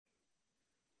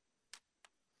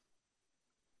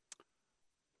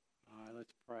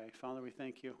Let's pray. Father, we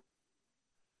thank you.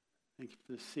 Thank you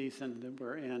for the season that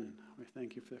we're in. We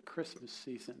thank you for the Christmas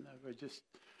season. We're just,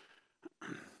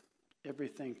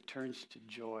 everything turns to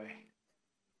joy.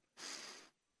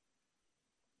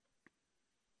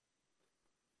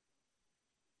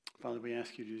 Father, we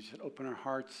ask you to just open our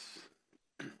hearts,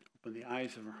 open the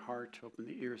eyes of our heart, open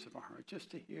the ears of our heart, just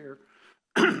to hear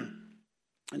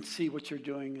and see what you're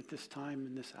doing at this time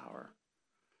in this hour.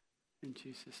 In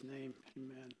Jesus' name,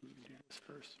 amen. Let me do this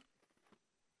first.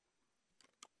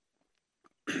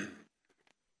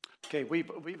 Okay,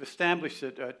 we've established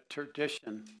a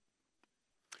tradition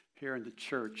here in the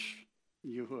church,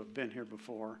 you who have been here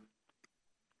before.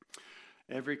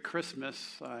 Every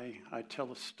Christmas, I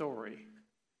tell a story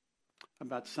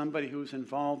about somebody who's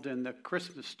involved in the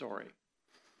Christmas story.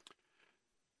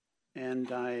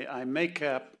 And I make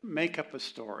up a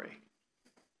story.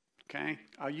 Okay?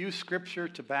 I'll use scripture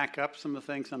to back up some of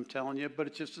the things I'm telling you, but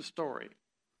it's just a story.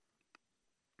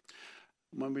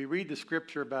 When we read the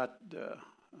scripture about the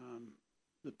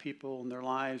people and their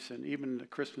lives, and even the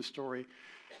Christmas story,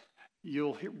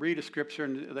 you'll read a scripture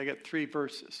and they get 3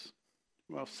 verses.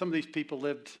 Well, some of these people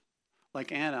lived,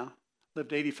 like Anna,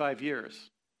 lived 85 years.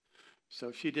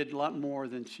 So she did a lot more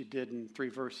than she did in 3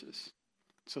 verses.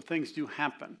 So things do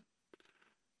happen.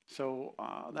 So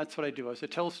that's what I do. I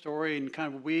tell a story and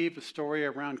kind of weave a story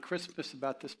around Christmas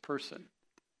about this person.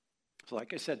 So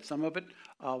like I said, some of it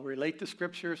I'll relate the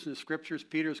scriptures, and the scriptures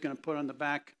Peter's going to put on the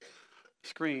back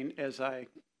screen as I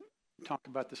talk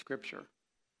about the scripture.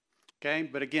 Okay,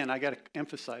 but again, I got to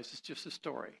emphasize, it's just a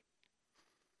story.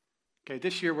 Okay,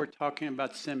 this year we're talking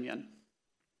about Simeon.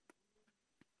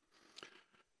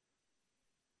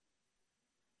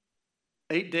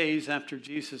 Eight days after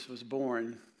Jesus was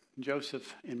born,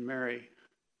 Joseph and Mary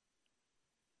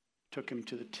took him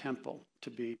to the temple to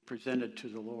be presented to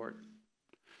the Lord.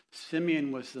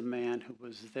 Simeon was the man who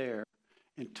was there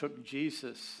and took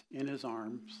Jesus in his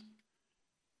arms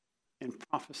and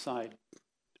prophesied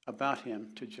about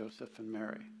him to Joseph and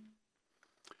Mary.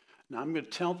 Now I'm going to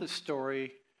tell this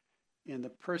story in the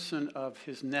person of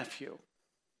his nephew.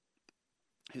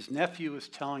 His nephew is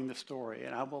telling the story,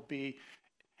 and I will be,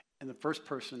 in the first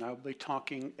person, I will be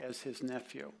talking as his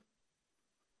nephew.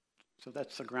 So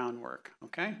that's the groundwork,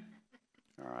 okay?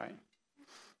 All right.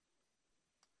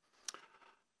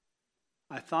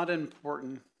 I thought it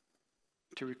important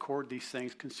to record these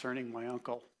things concerning my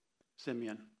uncle,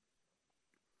 Simeon.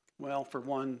 Well, for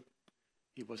one,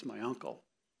 he was my uncle.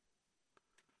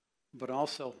 But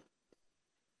also,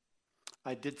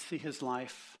 I did see his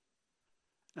life,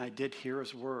 and I did hear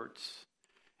his words,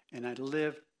 and I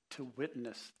lived to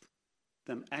witness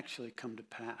them actually come to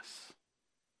pass.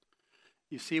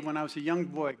 You see, when I was a young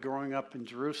boy growing up in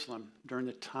Jerusalem during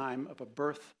the time of a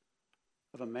birth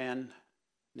of a man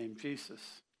named Jesus,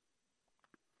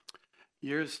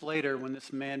 years later, when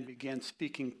this man began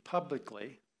speaking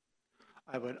publicly,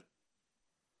 I would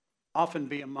often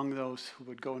be among those who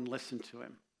would go and listen to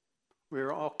him. We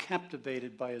were all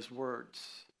captivated by his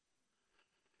words.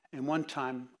 And one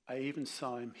time, I even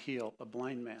saw him heal a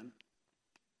blind man.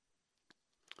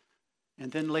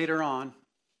 And then later on,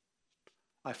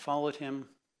 I followed him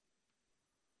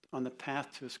on the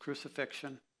path to his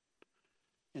crucifixion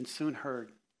and soon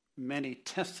heard many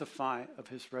testify of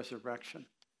his resurrection.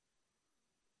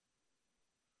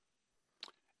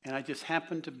 And I just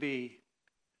happened to be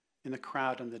in the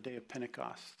crowd on the day of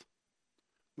Pentecost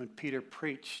when Peter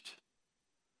preached.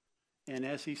 And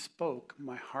as he spoke,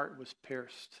 my heart was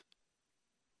pierced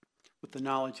with the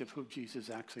knowledge of who Jesus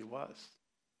actually was.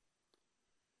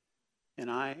 And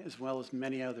I, as well as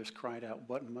many others, cried out,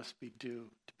 "What must we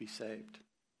do to be saved?"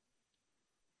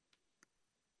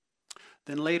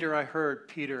 Then later I heard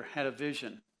Peter had a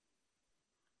vision.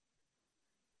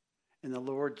 And the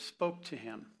Lord spoke to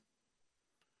him.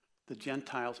 The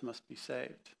Gentiles must be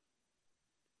saved.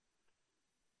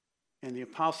 And the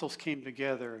apostles came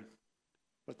together,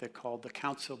 what they called the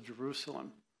Council of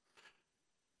Jerusalem.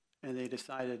 And they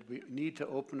decided we need to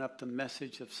open up the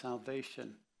message of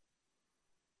salvation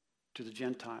to the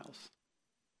Gentiles.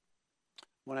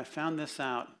 When I found this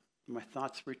out, my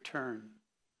thoughts returned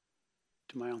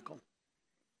to my uncle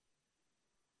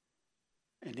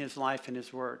and his life and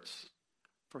his words.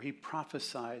 For he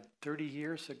prophesied 30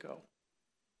 years ago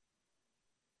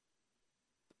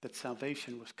that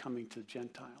salvation was coming to the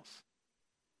Gentiles.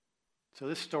 So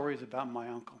this story is about my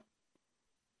uncle.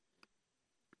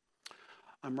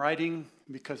 I'm writing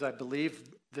because I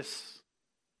believe this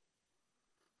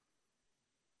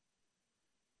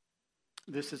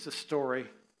is a story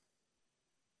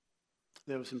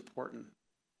that was important.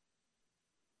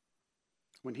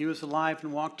 When he was alive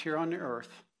and walked here on the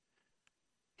earth,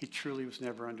 he truly was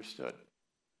never understood.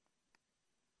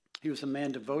 He was a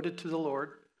man devoted to the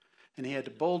Lord, and he had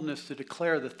the boldness to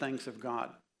declare the things of God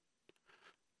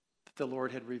that the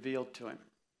Lord had revealed to him.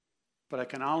 But I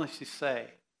can honestly say,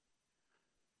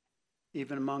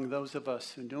 even among those of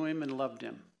us who knew him and loved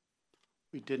him,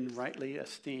 we didn't rightly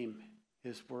esteem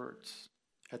his words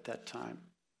at that time.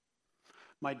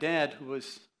 My dad, who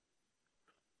was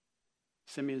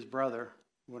Simeon's brother,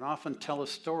 would often tell us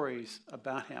stories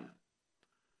about him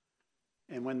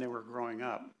and when they were growing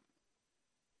up.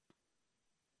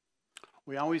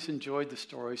 We always enjoyed the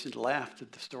stories and laughed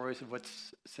at the stories of what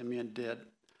Simeon did.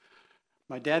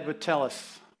 My dad would tell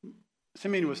us,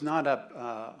 Simeon was not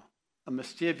a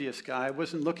mischievous guy. He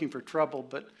wasn't looking for trouble,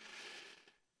 but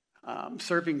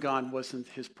serving God wasn't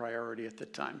his priority at the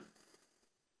time.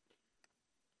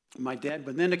 My dad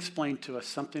would then explain to us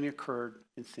something occurred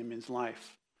in Simeon's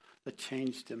life that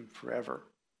changed him forever.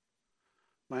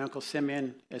 My Uncle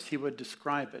Simeon, as he would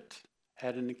describe it,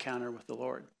 had an encounter with the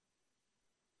Lord.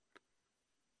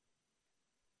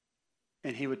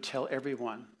 And he would tell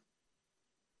everyone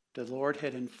the Lord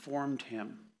had informed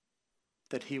him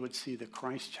that he would see the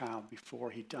Christ child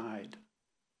before he died.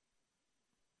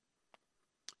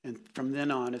 And from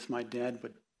then on, as my dad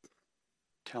would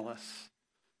tell us,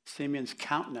 Simeon's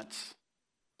countenance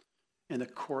in the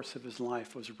course of his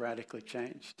life was radically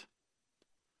changed.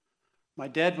 My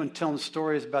dad, when telling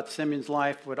stories about Simeon's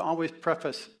life, would always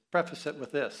preface it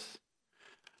with this.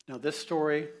 Now, this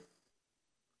story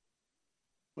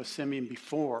was Simeon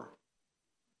before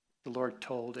the Lord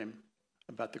told him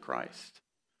about the Christ.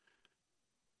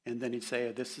 And then he'd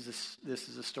say, this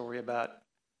is a story about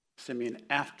Simeon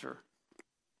after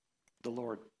the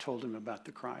Lord told him about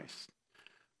the Christ.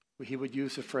 He would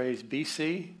use the phrase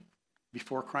BC,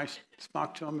 before Christ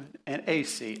spoke to him, and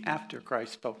AC, after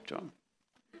Christ spoke to him.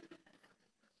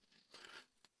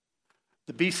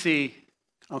 The BC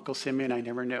Uncle Simeon I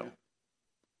never knew.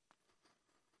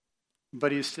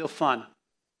 But he was still fun.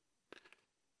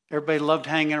 Everybody loved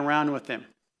hanging around with him.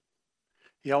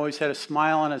 He always had a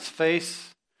smile on his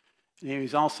face, and he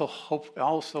was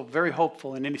also very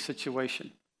hopeful in any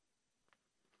situation.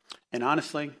 And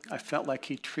honestly, I felt like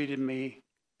he treated me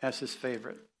as his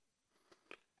favorite,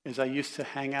 as I used to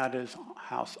hang out at his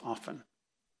house often.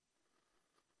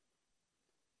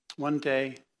 One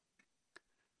day,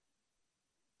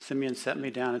 Simeon sat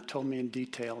me down and told me in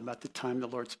detail about the time the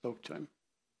Lord spoke to him,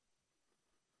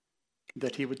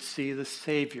 that he would see the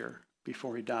Savior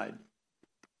before he died.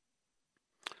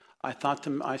 I thought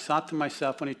to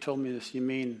myself when he told me this, you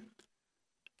mean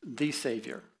the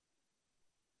Savior?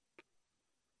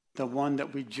 The one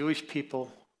that we Jewish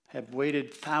people have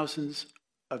waited thousands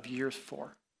of years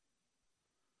for.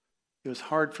 It was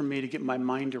hard for me to get my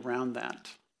mind around that.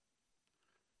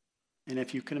 And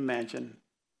if you can imagine,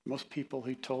 most people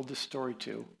he told this story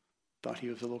to thought he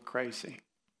was a little crazy.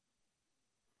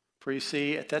 For you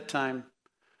see, at that time,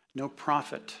 no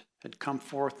prophet had come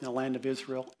forth in the land of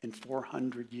Israel in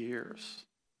 400 years,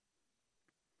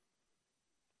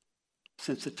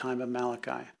 since the time of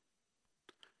Malachi.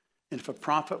 And if a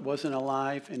prophet wasn't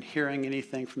alive and hearing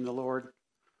anything from the Lord,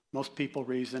 most people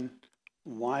reason,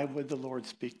 why would the Lord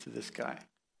speak to this guy?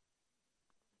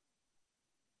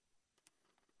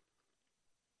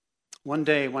 One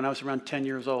day when I was around 10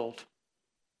 years old,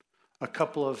 a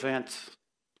couple of events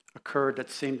occurred that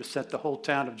seemed to set the whole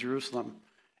town of Jerusalem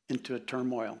into a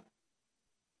turmoil.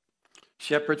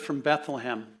 Shepherds from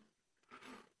Bethlehem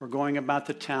were going about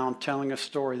the town telling a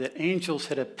story that angels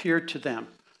had appeared to them,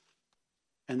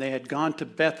 and they had gone to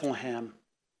Bethlehem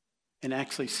and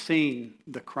actually seen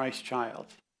the Christ child.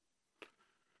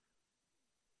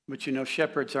 But you know,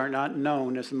 shepherds are not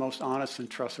known as the most honest and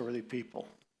trustworthy people.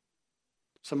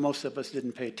 So most of us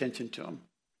didn't pay attention to them.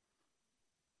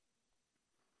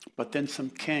 But then some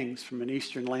kings from an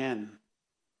eastern land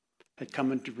had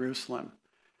come into Jerusalem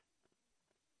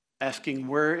asking,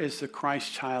 where is the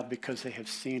Christ child, because they have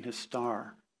seen his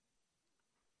star.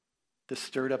 This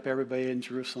stirred up everybody in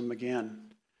Jerusalem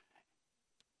again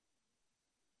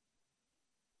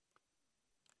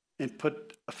and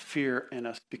put a fear in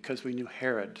us because we knew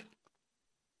Herod.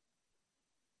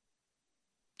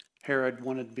 Herod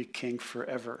wanted to be king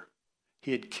forever.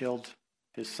 He had killed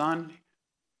his son,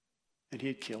 and he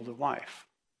had killed a wife.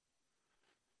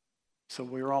 So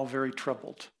we were all very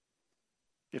troubled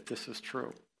if this was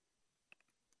true.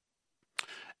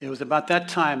 It was about that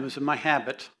time, it was in my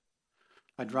habit,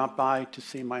 I dropped by to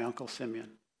see my Uncle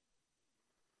Simeon.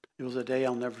 It was a day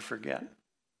I'll never forget.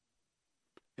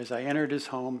 As I entered his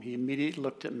home, he immediately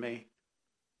looked at me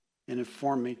and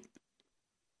informed me,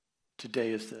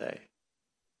 today is the day.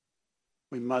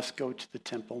 We must go to the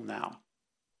temple now.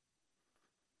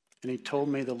 And he told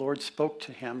me the Lord spoke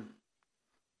to him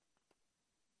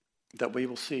that we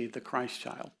will see the Christ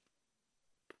child.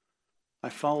 I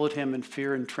followed him in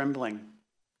fear and trembling,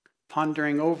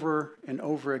 pondering over and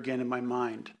over again in my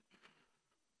mind,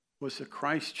 was the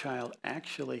Christ child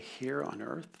actually here on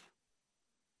earth?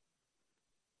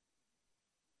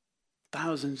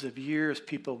 Thousands of years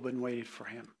people have been waiting for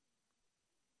him.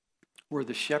 Were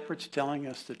the shepherds telling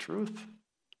us the truth?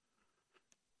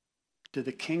 Did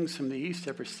the kings from the east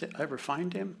ever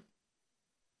find him?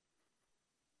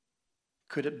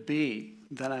 Could it be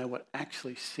that I would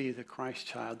actually see the Christ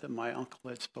child that my uncle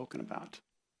had spoken about?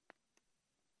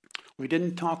 We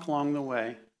didn't talk along the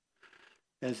way,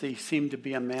 as he seemed to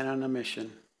be a man on a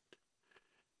mission.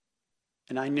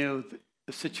 And I knew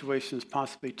the situation was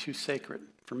possibly too sacred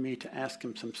for me to ask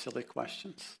him some silly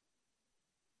questions.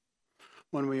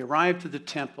 When we arrived at the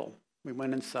temple, we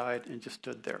went inside and just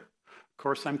stood there. Of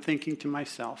course, I'm thinking to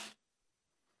myself,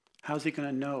 how's he going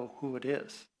to know who it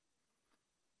is?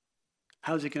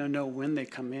 How's he going to know when they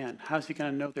come in? How's he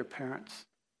going to know their parents?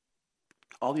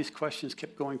 All these questions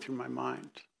kept going through my mind.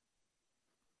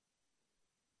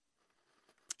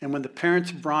 And when the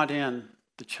parents brought in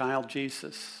the child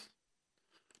Jesus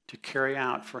to carry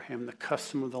out for him the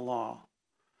custom of the law,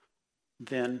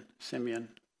 then Simeon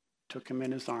took him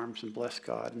in his arms and blessed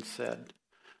God and said,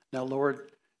 "Now,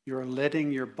 Lord, you are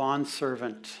letting your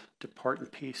bondservant depart in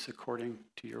peace according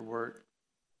to your word.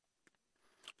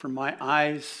 For my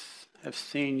eyes have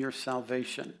seen your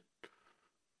salvation,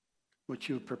 which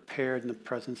you have prepared in the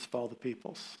presence of all the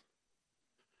peoples,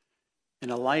 in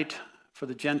a light for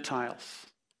the Gentiles,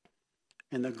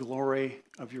 in the glory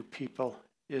of your people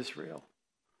Israel."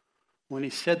 When he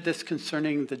said this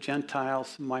concerning the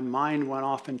Gentiles, my mind went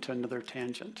off into another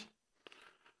tangent.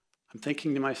 I'm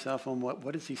thinking to myself,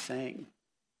 what is he saying?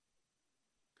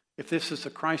 If this is the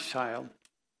Christ child,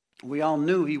 we all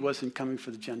knew he wasn't coming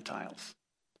for the Gentiles.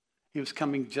 He was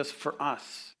coming just for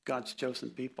us, God's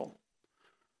chosen people.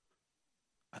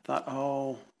 I thought,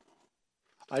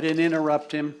 I didn't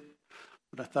interrupt him,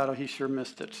 but I thought, he sure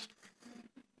missed it.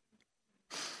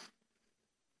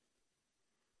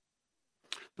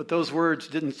 But those words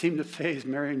didn't seem to faze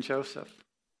Mary and Joseph.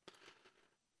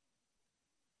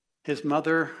 His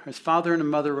father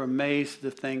and mother were amazed at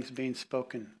the things being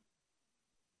spoken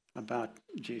about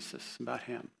Jesus, about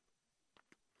him.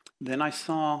 Then I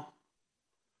saw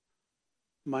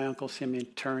my Uncle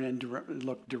Simeon turn and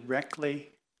look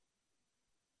directly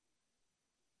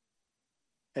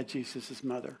at Jesus'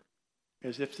 mother,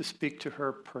 as if to speak to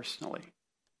her personally.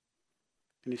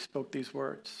 And he spoke these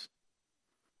words.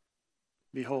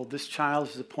 "Behold, this child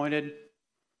is appointed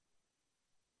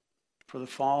for the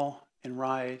fall and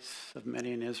rise of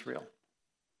many in Israel,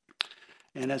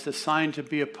 and as a sign to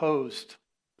be opposed,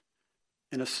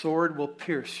 and a sword will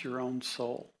pierce your own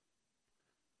soul,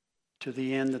 to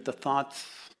the end that the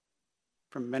thoughts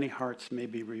from many hearts may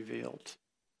be revealed."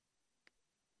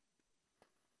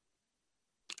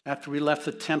 After we left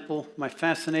the temple, my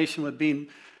fascination with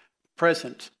being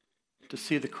present to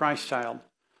see the Christ child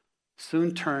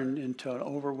soon turned into an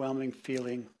overwhelming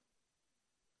feeling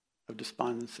of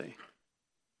despondency,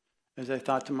 as I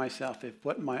thought to myself, if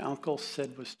what my uncle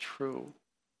said was true,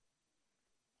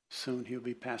 soon he'll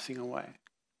be passing away.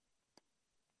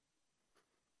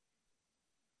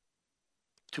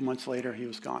 2 months later, he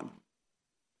was gone.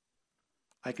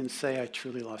 I can say I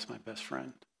truly lost my best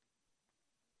friend.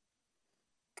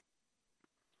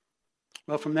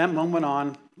 Well, from that moment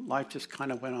on, life just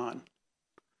kind of went on.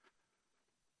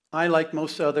 I, like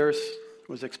most others,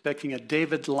 was expecting a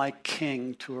David-like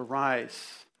king to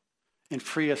arise and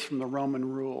free us from the Roman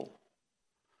rule.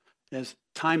 As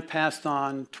time passed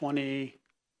on, 20,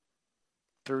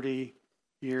 30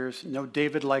 years, no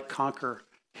David-like conqueror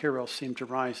hero seemed to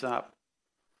rise up.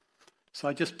 So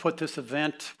I just put this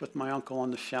event with my uncle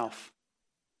on the shelf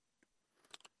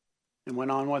and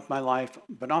went on with my life,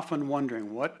 but often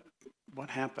wondering what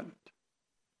happened.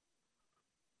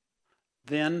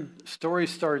 Then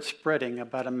stories started spreading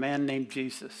about a man named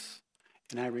Jesus,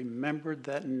 and I remembered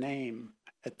that name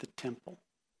at the temple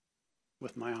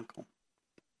with my uncle.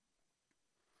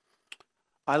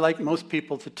 I, like most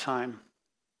people at the time,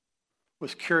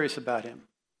 was curious about him,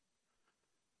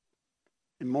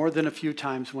 and more than a few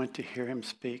times went to hear him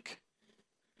speak.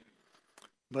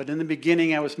 But in the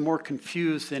beginning, I was more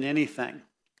confused than anything.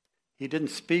 He didn't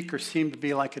speak or seem to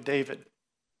be like a David,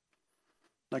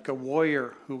 like a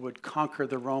warrior who would conquer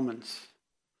the Romans.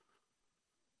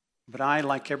 But I,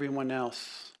 like everyone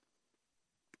else,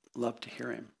 loved to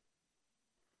hear him.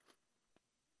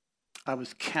 I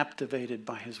was captivated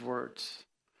by his words,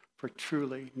 for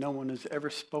truly no one has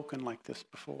ever spoken like this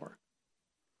before.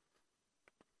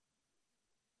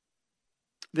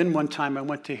 Then one time I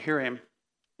went to hear him,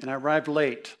 and I arrived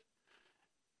late.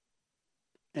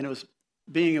 And it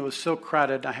was so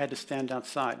crowded, I had to stand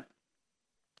outside.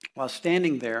 While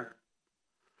standing there,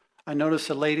 I noticed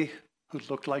a lady who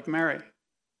looked like Mary.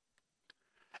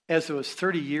 As it was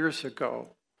 30 years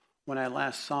ago when I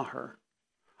last saw her,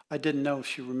 I didn't know if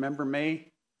she remembered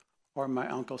me or my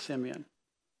Uncle Simeon.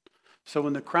 So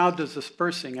when the crowd was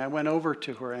dispersing, I went over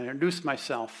to her and introduced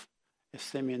myself as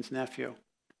Simeon's nephew.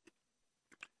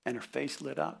 And her face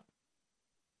lit up.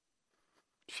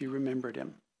 She remembered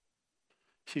him.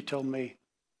 She told me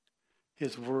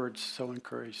his words so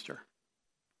encouraged her.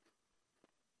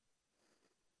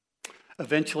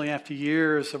 Eventually, after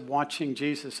years of watching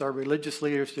Jesus, our religious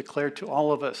leaders declared to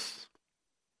all of us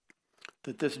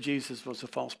that this Jesus was a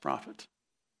false prophet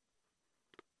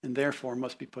and therefore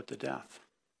must be put to death.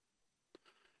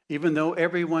 Even though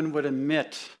everyone would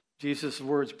admit Jesus'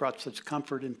 words brought such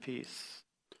comfort and peace,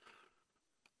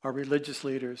 our religious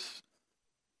leaders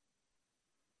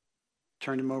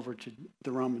turned him over to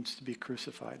the Romans to be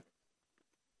crucified.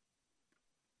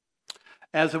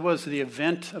 As it was the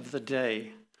event of the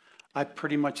day, I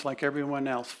pretty much, like everyone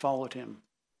else, followed him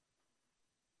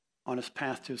on his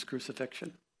path to his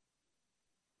crucifixion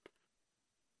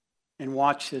and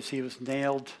watched as he was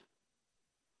nailed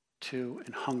to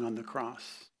and hung on the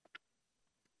cross.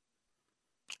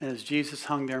 And as Jesus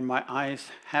hung there, my eyes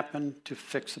happened to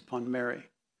fix upon Mary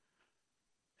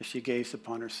as she gazed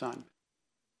upon her son.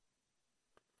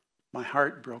 My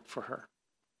heart broke for her.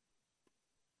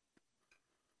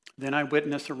 Then I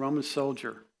witnessed a Roman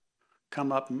soldier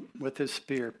come up with his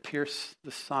spear, pierce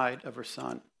the side of her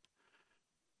son.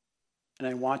 And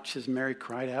I watched as Mary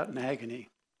cried out in agony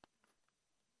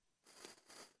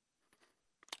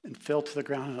and fell to the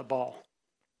ground in a ball.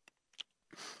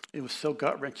 It was so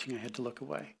gut-wrenching I had to look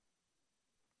away.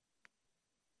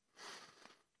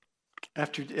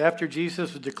 After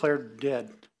Jesus was declared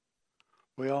dead,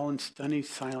 we all in stunning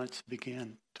silence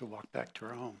began to walk back to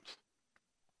our homes.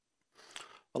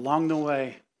 Along the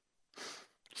way,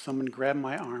 someone grabbed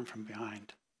my arm from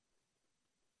behind.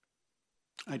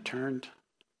 I turned,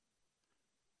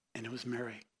 and it was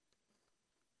Mary.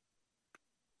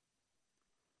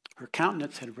 Her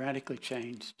countenance had radically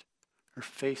changed. Her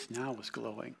face now was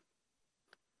glowing.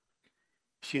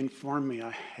 She informed me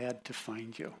I had to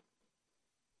find you.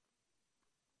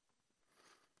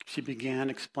 She began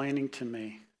explaining to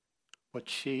me what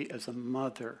she, as a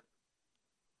mother,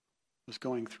 was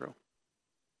going through.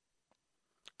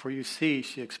 For you see,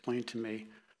 she explained to me,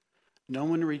 no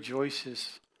one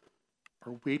rejoices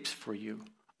or weeps for you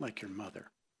like your mother.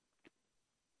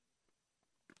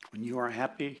 When you are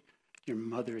happy, your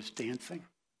mother is dancing.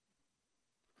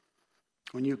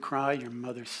 When you cry, your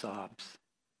mother sobs.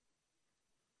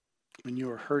 When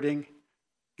you are hurting,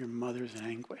 your mother's in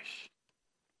anguish.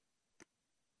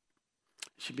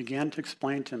 She began to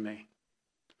explain to me.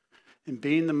 And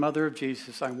being the mother of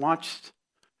Jesus, I watched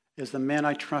as the man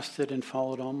I trusted and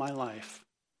followed all my life,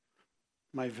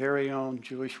 my very own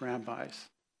Jewish rabbis,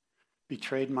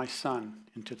 betrayed my son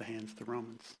into the hands of the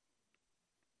Romans.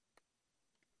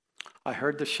 I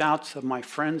heard the shouts of my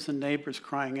friends and neighbors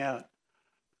crying out,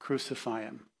 "Crucify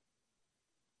him."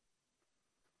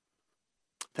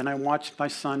 Then I watched my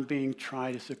son being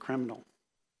tried as a criminal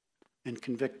and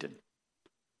convicted.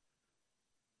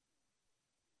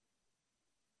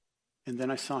 And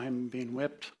then I saw him being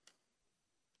whipped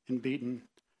and beaten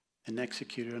and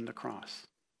executed on the cross.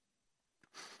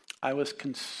 I was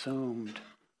consumed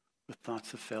with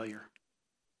thoughts of failure.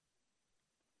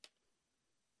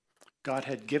 God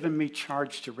had given me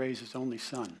charge to raise his only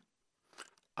son.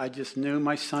 I just knew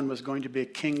my son was going to be a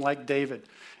king like David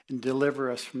and deliver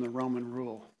us from the Roman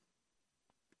rule.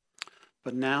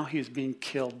 But now he is being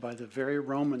killed by the very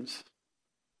Romans,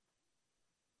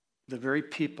 the very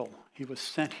people he was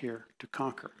sent here to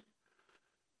conquer.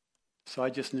 So I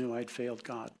just knew I'd failed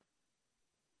God.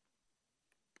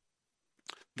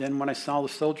 Then when I saw the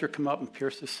soldier come up and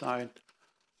pierce his side,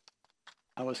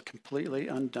 I was completely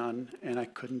undone and I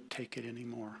couldn't take it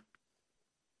anymore.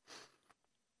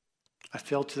 I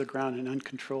fell to the ground in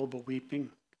uncontrollable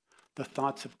weeping. The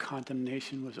thoughts of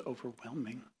condemnation was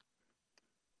overwhelming.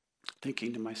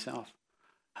 Thinking to myself,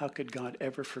 how could God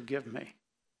ever forgive me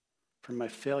for my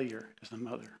failure as a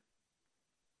mother?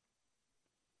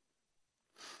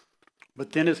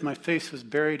 But then as my face was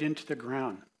buried into the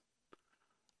ground,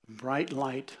 a bright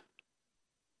light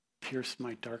pierced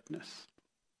my darkness.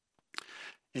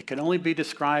 It can only be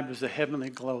described as a heavenly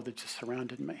glow that just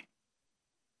surrounded me.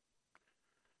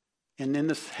 And in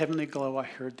this heavenly glow, I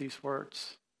heard these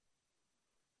words.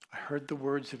 I heard the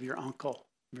words of your uncle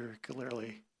very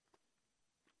clearly.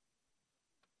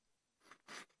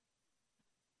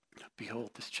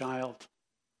 Behold, this child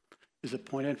is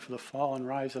appointed for the fall and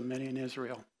rise of many in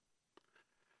Israel,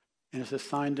 and is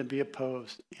assigned to be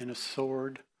opposed, and a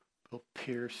sword will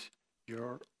pierce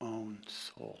your own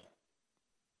soul.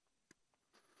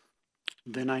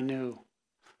 Then I knew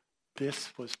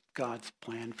this was God's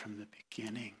plan from the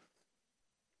beginning.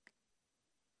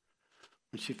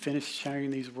 When she finished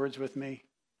sharing these words with me,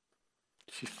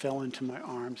 she fell into my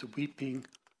arms, weeping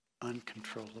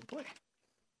uncontrollably.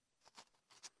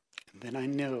 And then I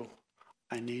knew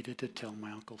I needed to tell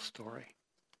my uncle's story.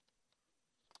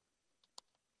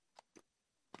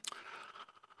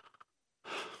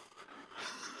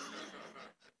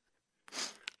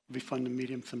 It'll be fun to meet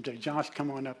him someday. Josh,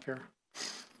 come on up here.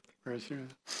 Where is he?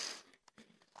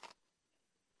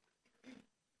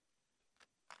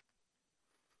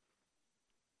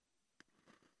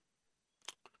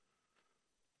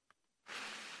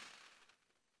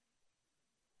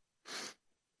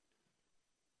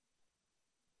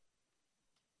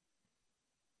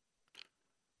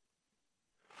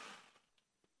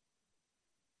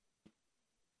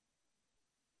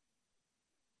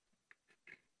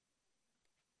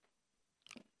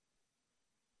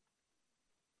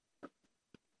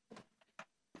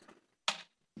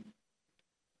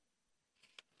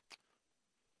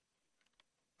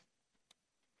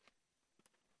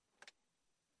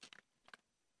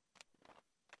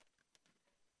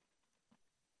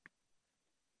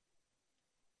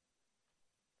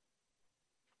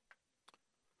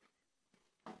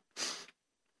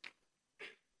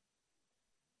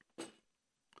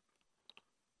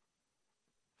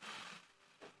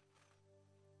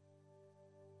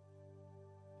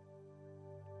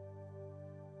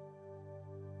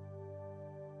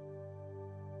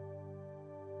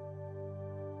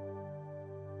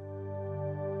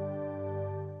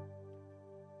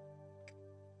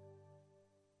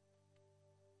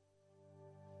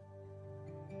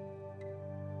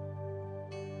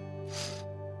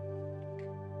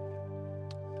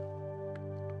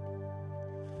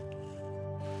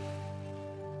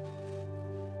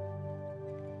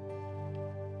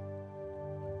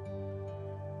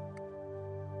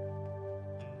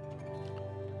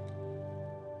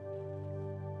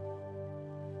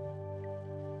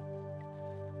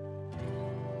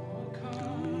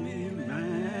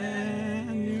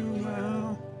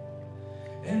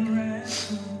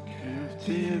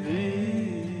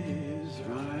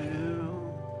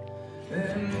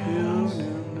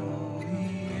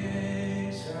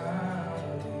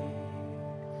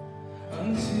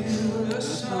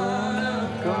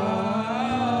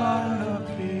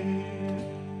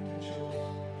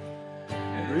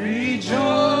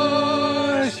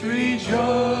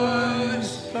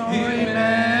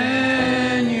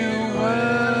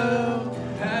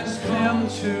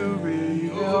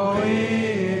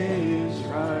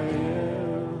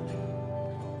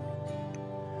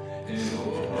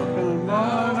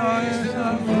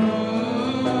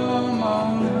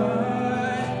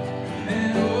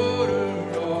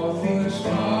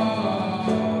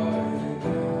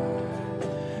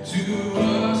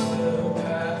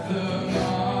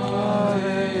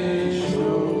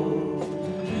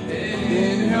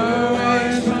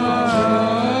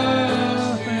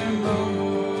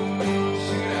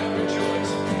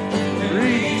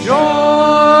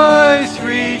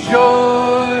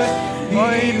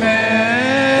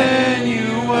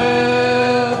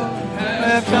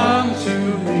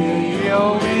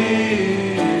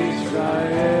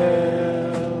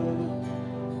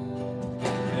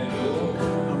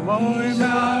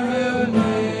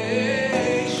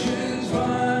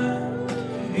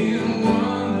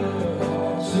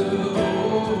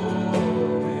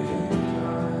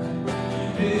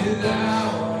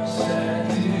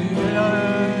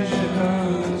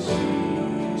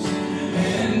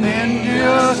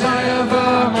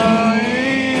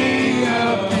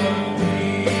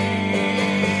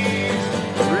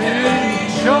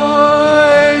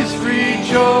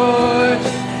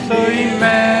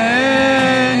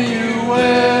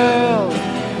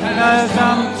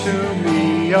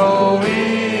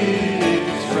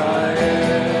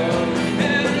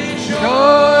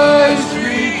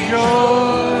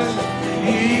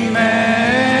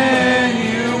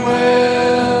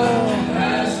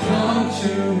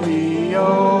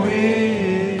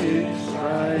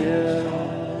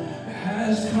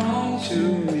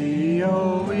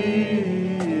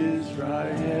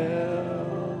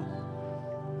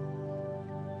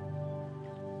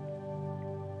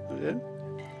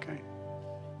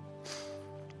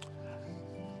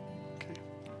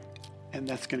 And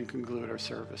that's going to conclude our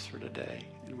service for today.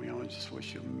 And we all just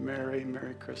wish you a Merry,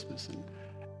 Merry Christmas and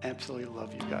absolutely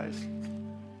love you guys.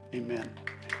 Amen.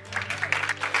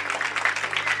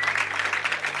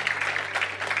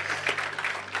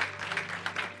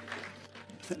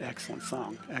 That's an excellent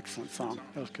song. Excellent song.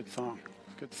 That was a good song.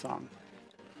 Good song.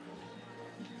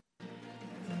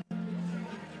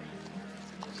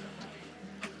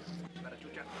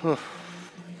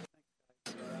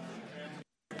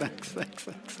 Thanks.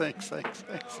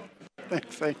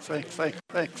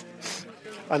 Thanks.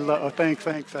 I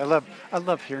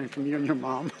love hearing from you and your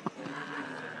mom.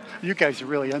 You guys are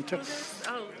really into it.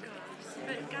 Oh, gosh.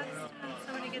 But God's done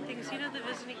so many good things. You know, the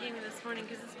vision he gave me this morning,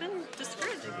 because it's been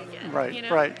discouraging again. Right, you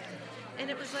know? right. And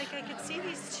it was like I could see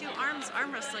these two arm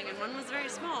wrestling, and one was very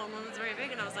small and one was very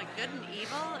big, and I was like, good and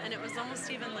evil, and it was almost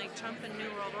even like Trump and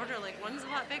New World Order, like one's a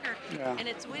lot bigger, and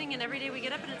it's winning, and every day we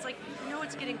get up, and it's like, no,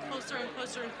 it's getting closer and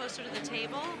closer and closer to the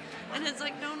table, and it's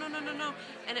like, no, and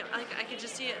I could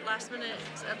just see it last minute,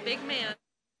 a big man